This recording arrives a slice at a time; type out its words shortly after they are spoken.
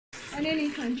In any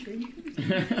country.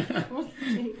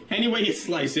 Any way you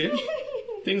slice it,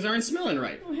 things aren't smelling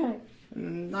right.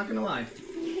 I'm not gonna lie.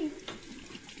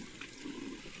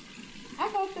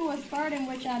 I go through a spurt in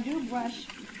which I do brush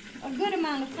a good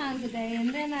amount of times a day,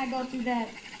 and then I go through that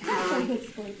not so good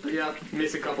spurt. Yep,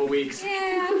 miss a couple weeks.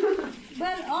 Yeah,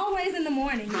 but always in the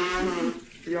morning.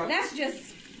 Yep. That's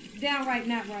just downright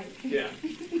not right. Yeah,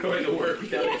 going to work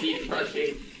without teeth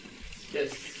brushing.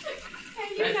 Just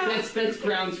that's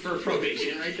grounds for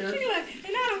probation right there. And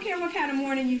I don't care what kind of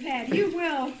morning you've had, you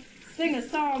will sing a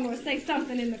song or say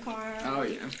something in the car. Oh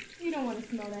yeah. You don't want to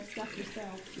smell that stuff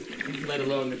yourself. Let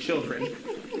alone the children.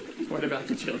 What about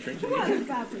the children? What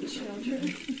about the children?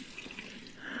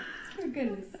 For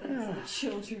goodness sakes, the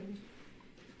children.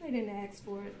 They didn't ask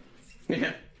for it.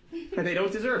 Yeah. And they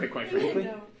don't deserve it, quite frankly. They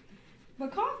don't.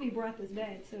 But coffee breath is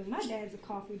bad too. My dad's a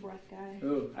coffee breath guy.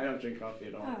 Oh, I don't drink coffee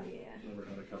at all. Oh yeah. Never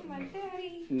had a cup. I'm like,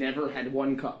 Daddy. Never had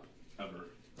one cup. Ever.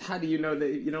 How do you know that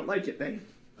you don't like it then?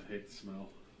 I hate the smell.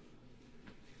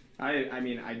 I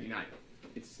mean, I do not.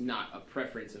 It's not a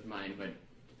preference of mine, but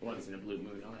once in a blue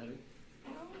moon I'll have it.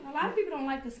 A lot of people don't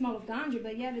like the smell of ganja,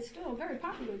 but yet it's still a very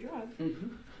popular drug.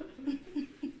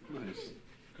 Nice.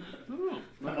 Oh,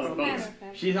 Uh-oh, folks.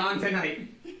 She's on tonight.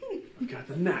 I've got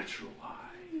the natural high.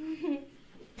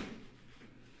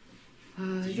 I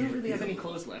don't really have any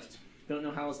clothes left. Don't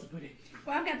know how else to put it.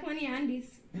 Well, I've got plenty of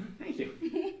undies. Thank you.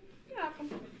 You're welcome.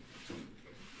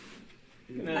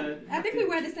 Gonna, I think we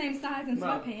wear the same size in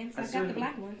well, sweatpants. I've got the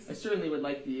black ones. I certainly would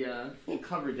like the full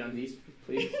coverage undies,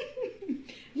 please.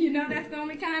 You know that's the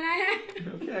only kind I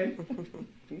have. Okay.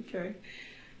 Okay.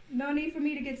 No need for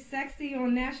me to get sexy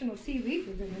on national TV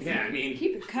for goodness Yeah, sake. I mean,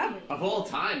 Keep it covered. of all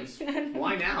times,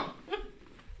 why now?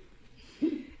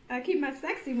 I keep my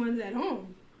sexy ones at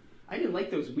home. I didn't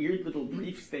like those weird little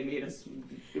briefs they made us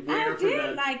wear I for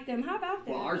did the... like them. How about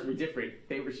that? Well, ours were different.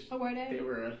 They were... Oh, were they?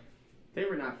 They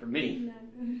were not for me. No.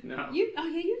 No. Oh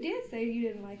yeah, you did say you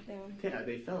didn't like them. Yeah,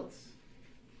 they felt...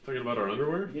 Talking about our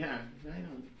underwear? Yeah, I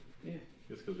don't... Yeah.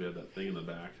 It's because we had that thing in the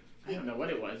back. I don't know what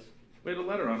it was. We had a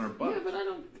letter on our butt. Yeah, but I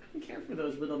don't care for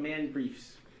those little man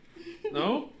briefs.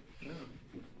 No? No.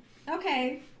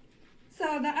 Okay,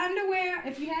 so the underwear,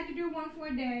 if you had to do one for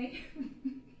a day,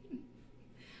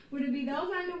 would it be those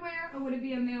underwear or would it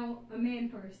be a man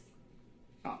purse?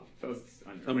 Oh, those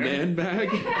A underwear. man bag?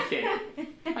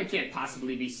 I can't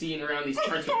possibly be seen around these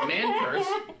parts with a man purse.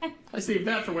 I save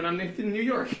that for when I'm in New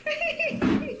York.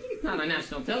 Not on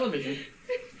national television.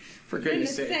 For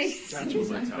goodness sakes. That's what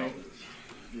my towel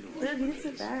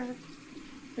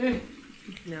is.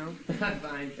 No. I'm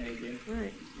fine, thank you.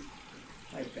 Right.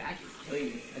 My back is killing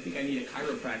me. I think I need a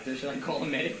chiropractor. Should I call a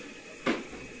medic?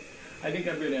 I think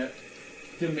I'm going to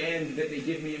demand that they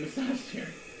give me a massage chair.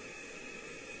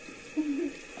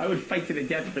 I would fight to the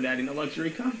death for that in a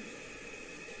luxury car.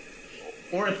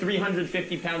 Or a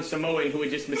 350-pound Samoan who would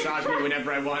just massage me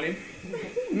whenever I wanted.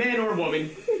 Man or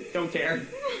woman, don't care.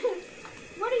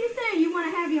 What are you saying? You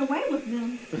want to have your way with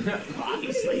them?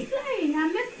 Obviously. What are you saying? I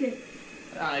missed it.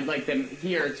 I'd like them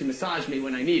here to massage me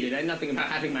when I need it. I had nothing about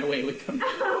having my way with them.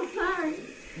 Oh, sorry.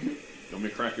 You want me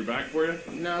to crack your back for you?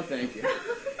 No, thank you.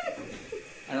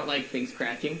 I don't like things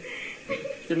cracking.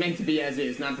 They're meant to be as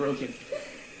is, not broken.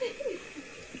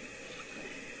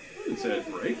 I didn't say it's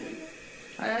breaking.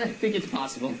 I think it's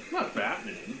possible. I'm not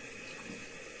Batman.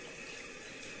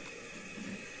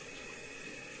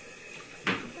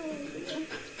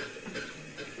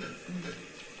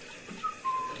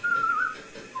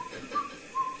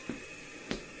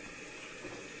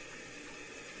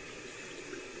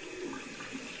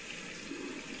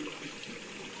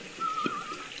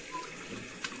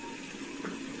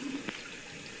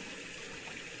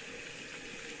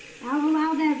 I'll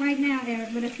allow that right now,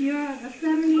 Eric, but if you're a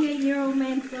 78-year-old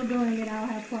man still doing it, I'll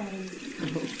have problems.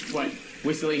 What?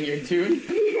 Whistling your tune?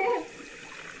 Yeah.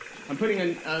 I'm putting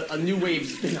a new wave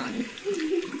spin on it.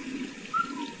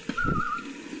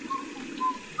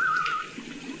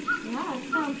 Wow, it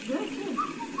sounds good, too.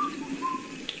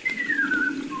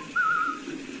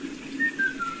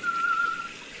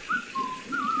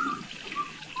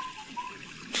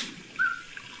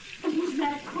 Is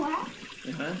that a clap?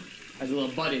 Uh-huh. Has a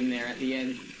little butt in there at the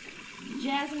end.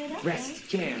 Jazzing it up, Rest,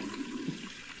 jam.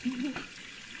 I'm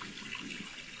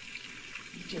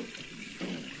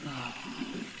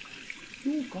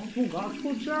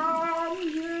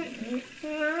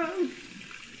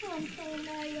so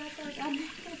mad. I thought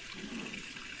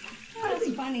oh, that's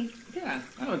funny. Yeah,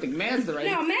 I don't think mad's the right...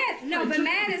 No, mad. No, but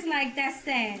mad is like, that's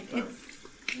sad. It's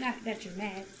not that you're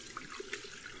mad.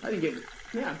 I think it...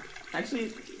 Yeah.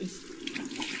 Actually, it's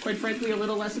quite frankly a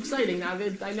little less exciting now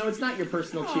that I know it's not your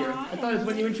personal cheer. I thought it was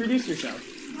when you introduced yourself.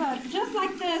 Look, just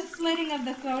like the slitting of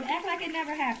the throat, act like it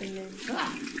never happened then.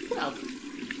 Ah, well,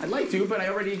 I'd like to, but I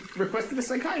already requested a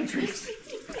psychiatrist.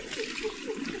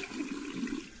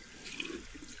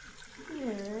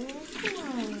 Yeah, come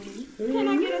on. Can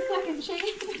I get a second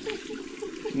chance?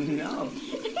 No.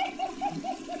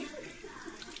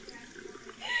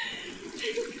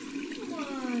 Come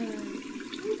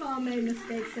on. We've all made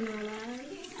mistakes in our lives.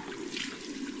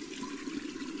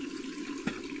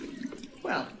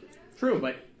 Well, true,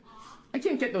 but I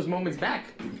can't get those moments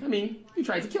back. I mean, you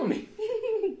tried to kill me.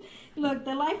 Look,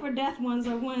 the life or death ones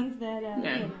are ones that, Yeah. you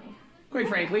know. Quite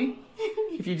frankly,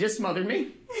 if you just smothered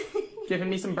me, given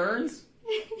me some burns,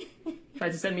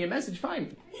 tried to send me a message,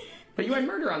 fine. But you had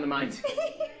murder on the mind.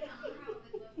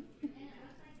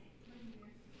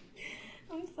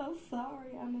 I'm so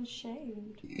sorry. I'm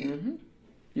ashamed. Mm-hmm.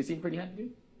 You seem pretty happy,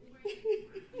 dude.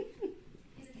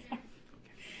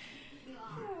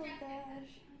 Oh, gosh.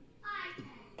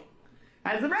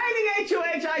 As the reigning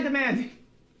HOH, I demand.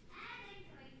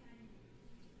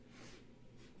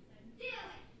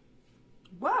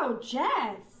 Whoa,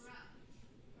 Jazz.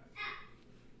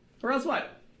 Or else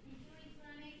what?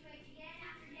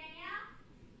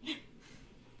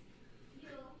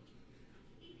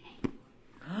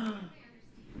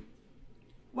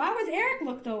 Why was Eric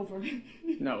looked over?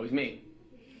 No, it was me.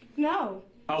 No.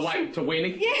 Oh, what? To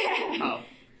win? Yeah. Oh.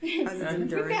 We've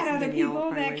got other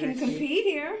people that can compete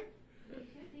here.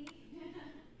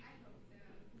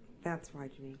 That's why,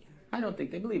 Jameka. I don't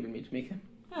think they believe in me, Jameka.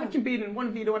 Huh. I competed in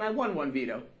one veto and I won one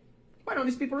veto. Why don't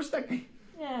these people respect me?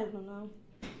 Yeah, I don't know.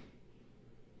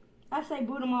 I say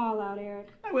boot them all out, Eric.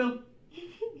 I will.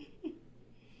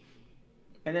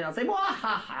 And then I'll say, "Wah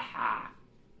ha ha ha.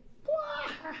 Wah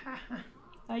ha ha ha."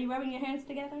 Are you rubbing your hands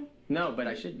together? No, but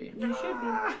I should be. You should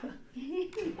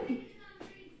be.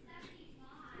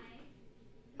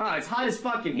 Oh, it's hot as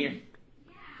fuck in here.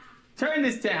 Turn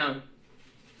this down.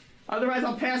 Otherwise,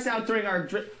 I'll pass out during our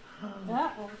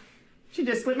Uh-oh. She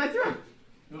just slit my throat.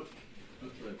 Oh,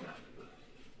 that's what I thought.